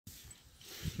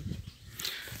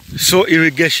So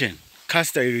irrigation,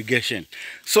 castor irrigation.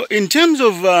 So in terms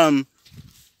of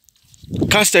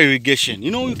castor irrigation,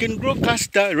 you can grow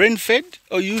castor rain-fed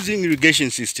or using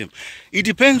irrigation system. It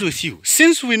depends with you.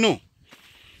 Since we know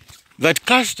that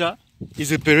castor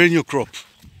is a perennial crop,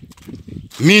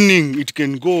 meaning it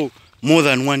can go more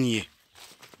than 1 year,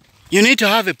 you need to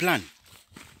have a plan.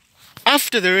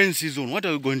 After the rain season, what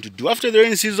are you going to do? After the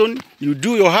rain season, you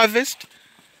do your harvest.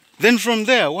 Then from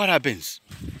there, what happens?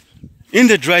 In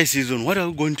the dry season, what are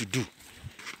you going to do?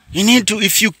 You need to,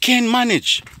 if you can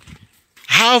manage,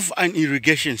 have an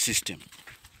irrigation system.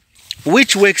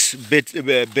 Which works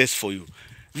best for you?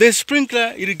 The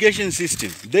sprinkler irrigation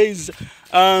system. There is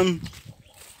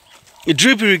a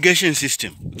drip irrigation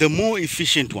system, the more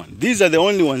efficient one. These are the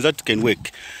only ones that can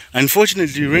work.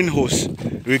 Unfortunately, rain hose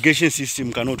irrigation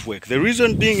system cannot work. The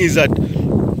reason being is that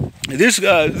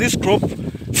this crop,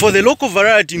 for the local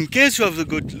variety, in case you have the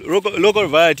good local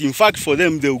variety, in fact for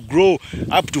them they'll grow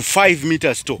up to 5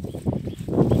 meters tall.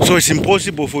 So it's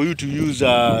impossible for you to use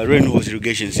a rain hose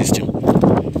irrigation system.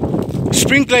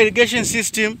 Sprinkler irrigation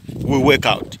system will work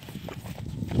out.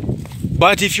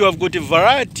 But if you have got a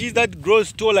variety that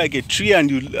grows tall like a tree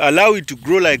and you allow it to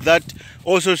grow like that,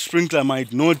 also sprinkler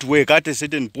might not work. At a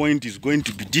certain point, it's going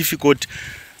to be difficult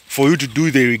for you to do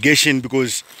the irrigation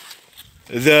because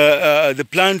the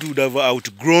plant would have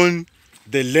outgrown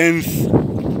the length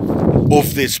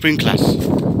of the sprinklers.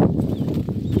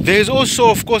 There is also,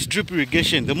 of course, drip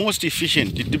irrigation, the most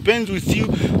efficient. It depends with you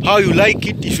how you like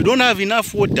it. If you don't have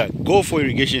enough water, go for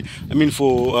irrigation.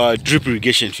 For drip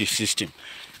irrigation system.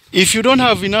 If you don't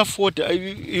have enough water,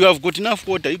 you have got enough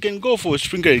water, you can go for a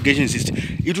sprinkler irrigation system.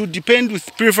 It will depend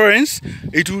with preference.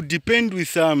 It will depend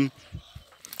with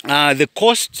the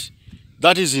cost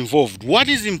that is involved. What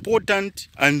is important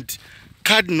and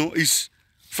cardinal is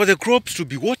for the crops to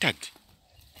be watered,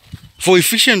 for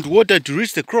efficient water to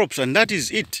reach the crops, and that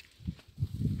is it.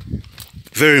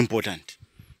 Very important.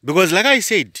 Because like I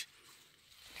said,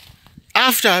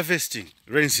 after harvesting,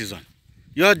 rain season,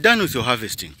 you are done with your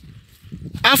harvesting.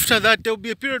 After that, there will be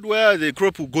a period where the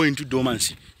crop will go into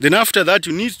dormancy. Then after that,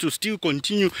 you need to still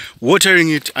continue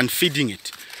watering it and feeding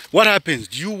it. What happens?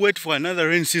 Do you wait for another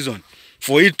rain season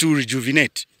for it to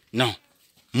rejuvenate? No.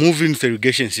 Move into the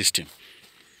irrigation system,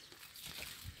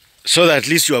 so that at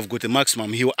least you have got a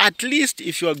maximum yield. At least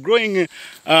if you are growing, you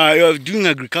are doing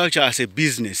agriculture as a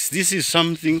business, this is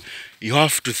something you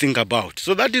have to think about.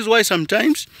 So that is why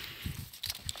sometimes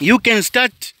you can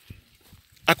start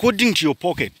according to your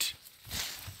pocket.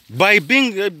 By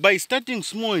starting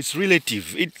small, it's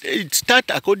relative. It start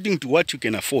according to what you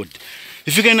can afford.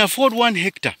 If you can afford 1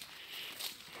 hectare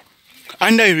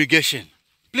under irrigation,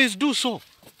 please do so.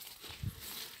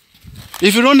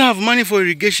 If you don't have money for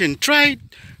irrigation, try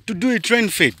to do it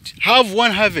rain-fed. Have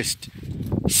 1 harvest.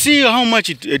 See how much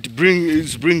it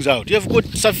brings out. You have got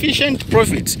sufficient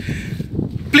profits.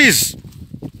 Please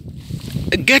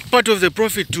get part of the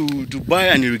profit to buy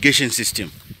an irrigation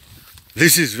system.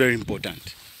 This is very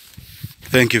important.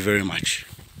 Thank you very much.